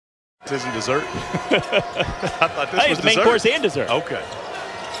isn't dessert? I thought this was the main dessert. course and dessert. Okay.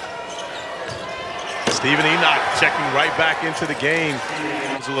 Stephen Enoch checking right back into the game.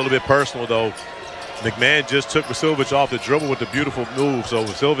 It was a little bit personal, though. McMahon just took Vasiljevic off the dribble with the beautiful move, so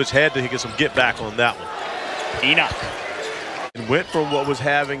Vasiljevic had to get some get back on that one. Enoch. And went from what was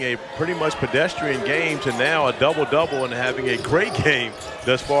having a pretty much pedestrian game to now a double-double and having a great game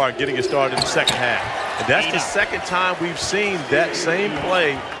thus far and getting it started in the second half. And that's the second time we've seen that same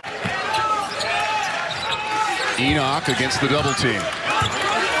play. Enoch against the double team.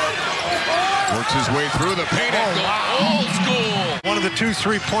 Works his way through the paint and goes old school. One of the 2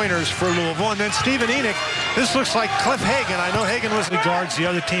 3-pointers for Louisville. And then Stephen Enoch, this looks like Cliff Hagan. I know Hagan guards the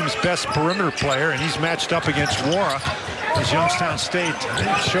other team's best perimeter player, and he's matched up against Wara as Youngstown State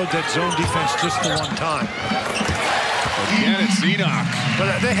showed that zone defense just the one time. Again, it's Enoch.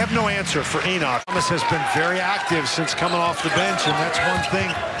 But they have no answer for Enoch. Thomas has been very active since coming off the bench, and that's one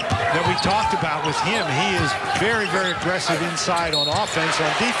thing that we talked about with him. He is very, very aggressive inside on offense.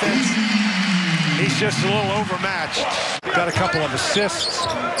 On defense, he's just a little overmatched. Got a couple of assists.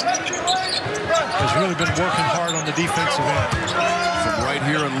 Has really been working hard on the defensive end. From right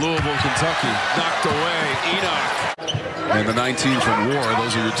here in Louisville, Kentucky. Knocked away, Enoch. And the 19 from War,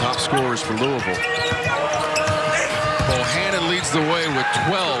 those are your top scorers for Louisville. Bohannon leads the way with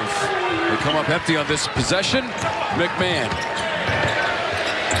 12. They come up empty on this possession. McMahon.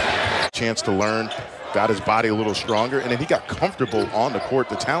 Chance to learn, got his body a little stronger, and then he got comfortable on the court.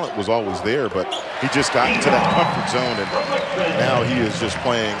 The talent was always there, but he just got into that comfort zone, and now he is just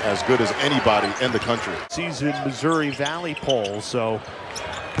playing as good as anybody in the country. Season Missouri Valley poll, so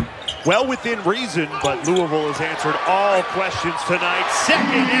well within reason, but Louisville has answered all questions tonight.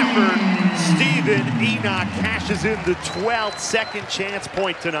 Second effort, Stephen Enoch cashes in the 12th second chance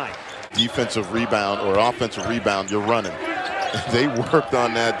point tonight. Defensive rebound or offensive rebound, you're running. They worked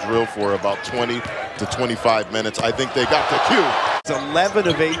on that drill for about 20 to 25 minutes. I think they got the cue. It's 11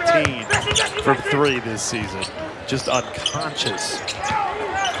 of 18 from 3 this season. Just unconscious.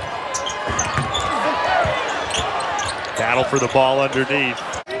 Battle for the ball underneath.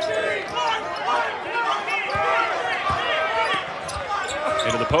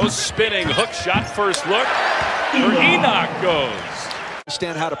 Into the post, spinning, hook shot, first look, for Enoch goes.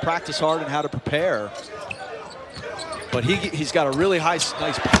 Understand how to practice hard and how to prepare. But he's got a really nice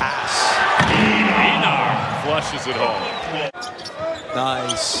pass. Enoch flushes it home.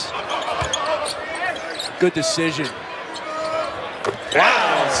 Nice. Good decision.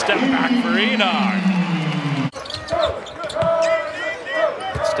 Wow, step back for Enoch.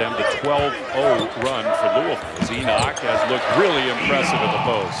 Stemmed a 12-0 run for Louisville as Enoch has looked really impressive at the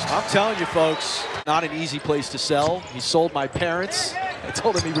post. I'm telling you, folks, not an easy place to sell. He sold my parents. I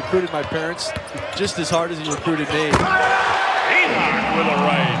told him he recruited my parents just as hard as he recruited me. Enoch with a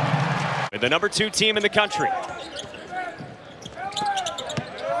right. And the number 2 team in the country.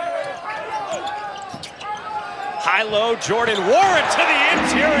 High-low, Jordan Warren to the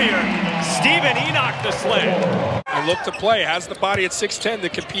interior. Stephen Enoch the slam. And look to play, has the body at 6'10" to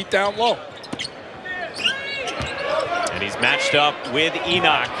compete down low. And he's matched up with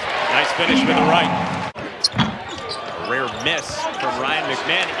Enoch. Nice finish with the right. Rare miss from Ryan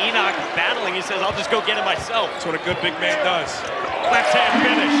McMahon. Enoch battling. He says, I'll just go get it myself. That's what a good big man does. Left hand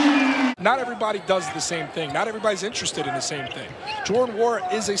finish. Not everybody does the same thing. Not everybody's interested in the same thing. Jordan Wara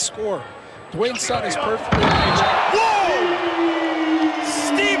is a scorer. Dwayne Sutton is perfectly engaged. Whoa!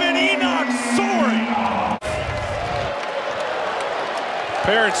 Stephen Enoch soaring.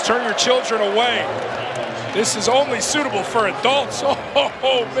 Parents, turn your children away. This is only suitable for adults.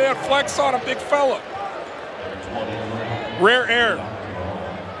 Oh man, flex on him, big fella. Rare air.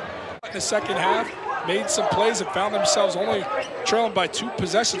 In the second half, made some plays and found themselves only trailing by 2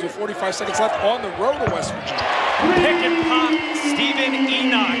 possessions with 45 seconds left on the road to West Virginia. Pick and pop, Stephen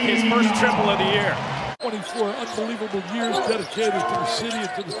Enoch, his first triple of the year. 24 unbelievable years dedicated to the city and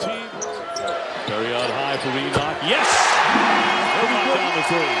to the team. Carry on high for Enoch. Yes! Down the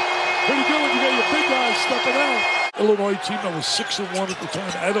 3. Pretty good when you got your big guys stepping out. Illinois team that was 6-1 at the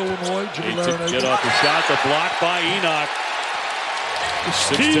time at Illinois. Get off the shot, the block by Enoch.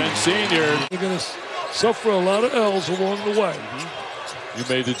 6'10" senior. You're going to suffer a lot of L's along the way. You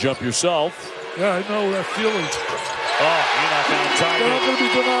made the jump yourself. Yeah, I know that feeling. Oh, Enoch on target. They're not going to be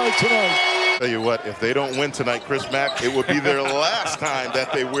denied tonight. Tell you what, if they don't win tonight, Chris Mack, it would be their last time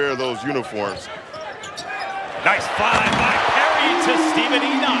that they wear those uniforms. Nice five by Perry to Stephen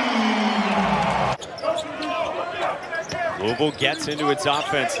Enoch. Louisville gets into its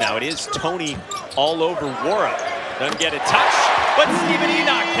offense now. It is Tony all over Wara. Doesn't get a touch, but Stephen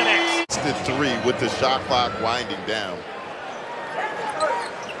Enoch connects. It's the 3 with the shot clock winding down.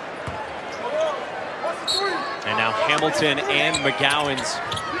 Now Hamilton and McGowan's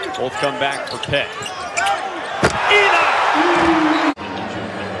both come back for Pitt.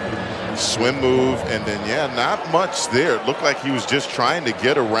 Enoch! Swim move, and then, yeah, not much there. It looked like he was just trying to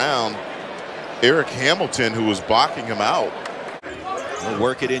get around Eric Hamilton, who was blocking him out. We'll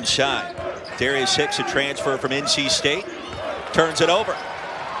work it inside. Darius Hicks, a transfer from NC State, turns it over.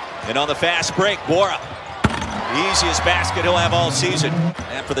 And on the fast break, Bora. The easiest basket he'll have all season.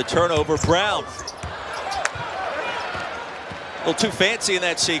 After the turnover, Brown. A little too fancy in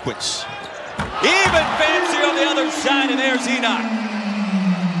that sequence. Even fancy on the other side, and there's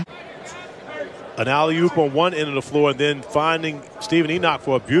Enoch. An alley-oop on one end of the floor, and then finding Stephen Enoch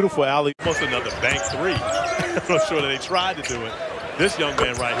for a beautiful alley. Almost another bank three. I'm not sure that they tried to do it. This young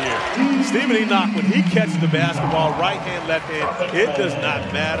man right here. Stephen Enoch, when he catches the basketball, right hand, left hand, it does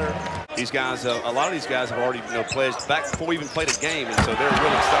not matter. These guys, a lot of these guys have already played back before we even played a game, and so they're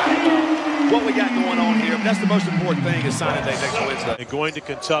really excited about what we got going on here. But that's the most important thing is signing day next Wednesday. And going to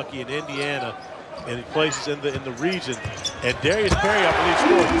Kentucky and Indiana and places in the region. And Darius Perry, I believe,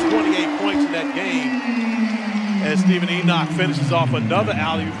 scores 28 points in that game. And Stephen Enoch finishes off another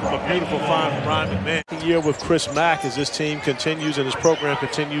alley-oop from a beautiful find from Ryan McMahon. Year with Chris Mack as this team continues and this program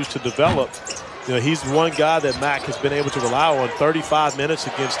continues to develop. You know, he's one guy that Mack has been able to rely on. 35 minutes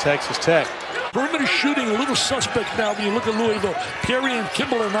against Texas Tech. Perimeter shooting a little suspect now when you look at Louisville. Perry and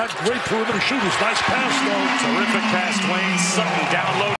Kimball are not great perimeter shooters. Nice pass, though. Terrific pass, Wayne Sutton down low.